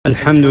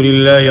الحمد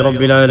لله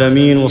رب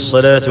العالمين،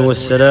 والصلاة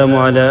والسلام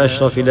على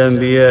أشرف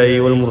الأنبياء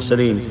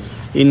والمرسلين.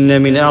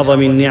 إن من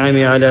أعظم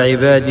النعم على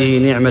عباده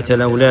نعمة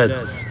الأولاد،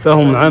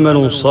 فهم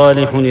عمل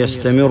صالح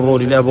يستمر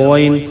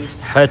للأبوين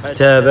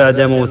حتى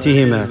بعد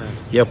موتهما.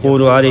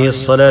 يقول عليه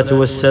الصلاة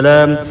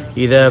والسلام: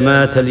 إذا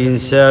مات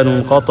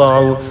الإنسان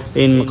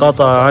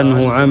انقطع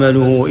عنه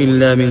عمله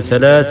إلا من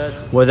ثلاث،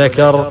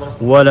 وذكر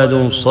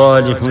ولد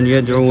صالح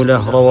يدعو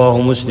له،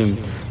 رواه مسلم.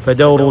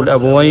 فدور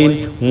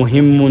الأبوين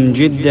مهم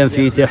جدا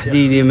في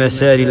تحديد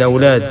مسار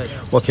الأولاد،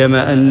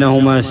 وكما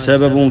أنهما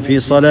سبب في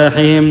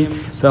صلاحهم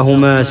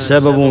فهما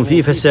سبب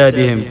في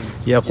فسادهم.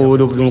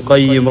 يقول ابن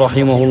القيم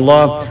رحمه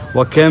الله: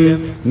 وكم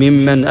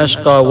ممن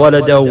أشقى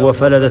ولده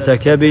وفلذة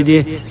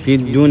كبده في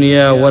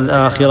الدنيا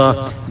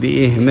والآخرة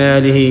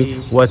بإهماله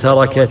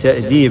وترك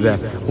تأديبه،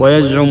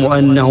 ويزعم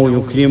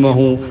أنه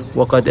يكرمه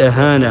وقد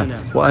أهانه،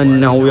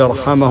 وأنه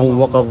يرحمه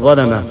وقد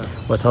ظلمه.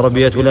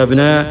 وتربية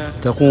الأبناء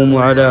تقوم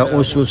على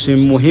أسس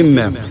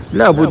مهمة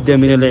لا بد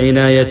من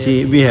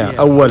العناية بها.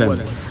 أولا،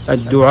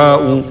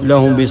 الدعاء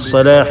لهم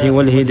بالصلاح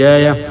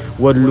والهداية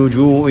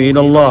واللجوء إلى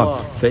الله،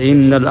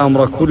 فإن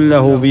الأمر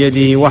كله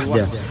بيده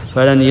وحده،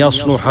 فلن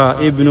يصلح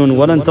ابن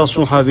ولن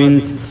تصلح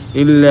بنت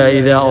إلا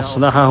إذا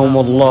أصلحهم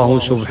الله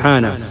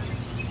سبحانه،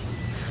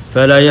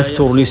 فلا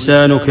يفتر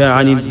لسانك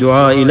عن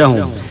الدعاء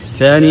لهم.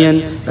 ثانيا،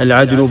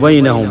 العدل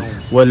بينهم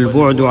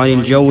والبعد عن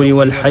الجور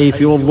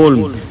والحيف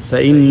والظلم،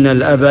 فإن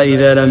الأب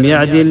إذا لم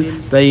يعدل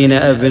بين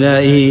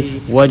أبنائه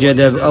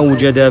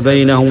أوجد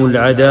بينهم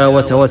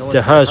العداوة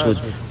والتحاسد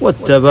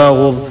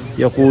والتباغض.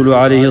 يقول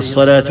عليه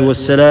الصلاة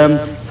والسلام: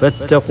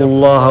 فاتقوا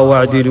الله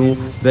واعدلوا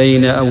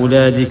بين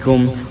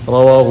أولادكم،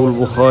 رواه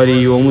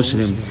البخاري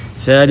ومسلم.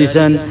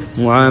 ثالثا،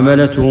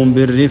 معاملتهم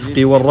بالرفق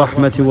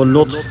والرحمة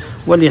واللطف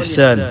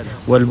والإحسان،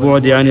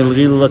 والبعد عن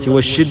الغلظة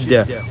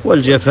والشدة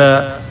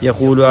والجفاء.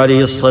 يقول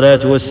عليه الصلاة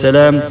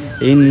والسلام: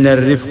 إن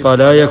الرفق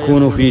لا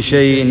يكون في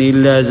شيء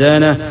إلا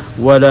زانه،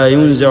 ولا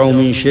ينزع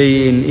من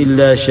شيء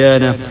إلا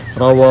شانه،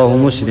 رواه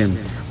مسلم.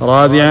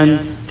 رابعا،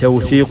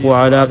 توثيق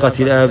علاقة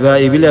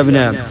الآباء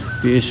بالأبناء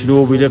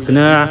بأسلوب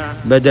الإقناع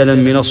بدلا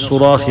من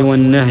الصراخ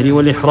والنهر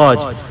والإحراج،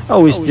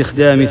 أو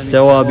استخدام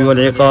الثواب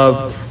والعقاب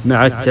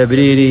مع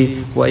التبرير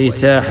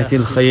وإتاحة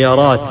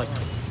الخيارات.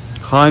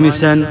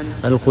 خامسا،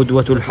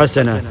 القدوة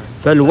الحسنة،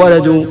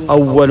 فالولد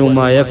أول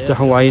ما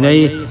يفتح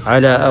عينيه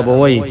على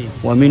أبويه،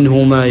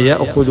 ومنه ما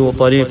يأخذ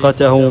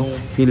طريقته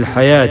في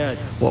الحياة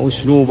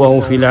وأسلوبه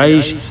في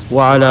العيش،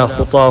 وعلى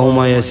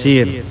خطاهما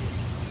يسير.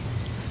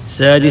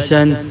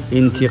 سادسا،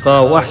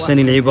 انتقاء أحسن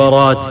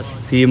العبارات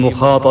في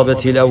مخاطبة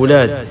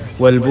الأولاد،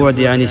 والبعد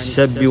عن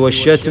السب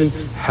والشتم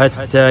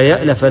حتى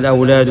يألف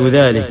الأولاد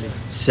ذلك.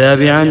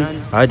 سابعا،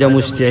 عدم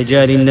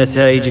استعجال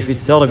النتائج في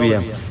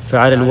التربية،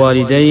 فعلى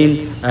الوالدين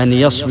أن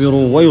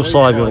يصبروا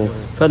ويصابروا،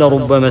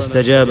 فلربما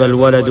استجاب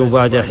الولد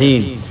بعد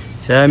حين.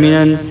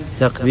 ثامنا،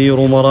 تقدير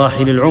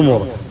مراحل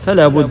العمر،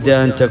 فلا بد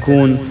أن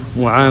تكون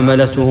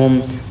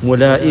معاملتهم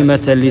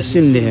ملائمة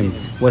لسنهم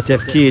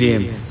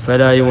وتفكيرهم،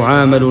 فلا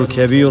يعامل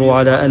الكبير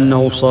على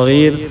أنه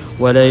صغير،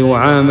 ولا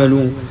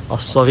يعامل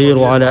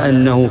الصغير على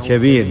أنه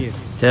كبير.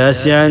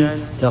 تاسعا،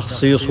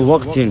 تخصيص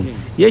وقت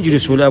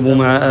يجلس الأب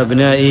مع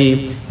أبنائه،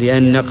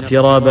 لأن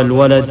اقتراب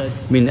الولد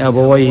من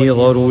أبويه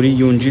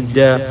ضروري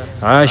جدا.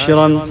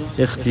 عاشرا،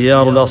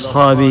 اختيار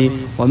الأصحاب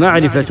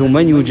ومعرفة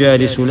من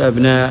يجالس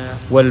الأبناء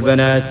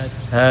والبنات.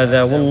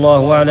 هذا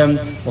والله أعلم،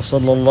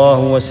 وصلى الله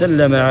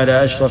وسلم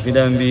على أشرف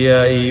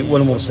الأنبياء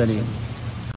والمرسلين.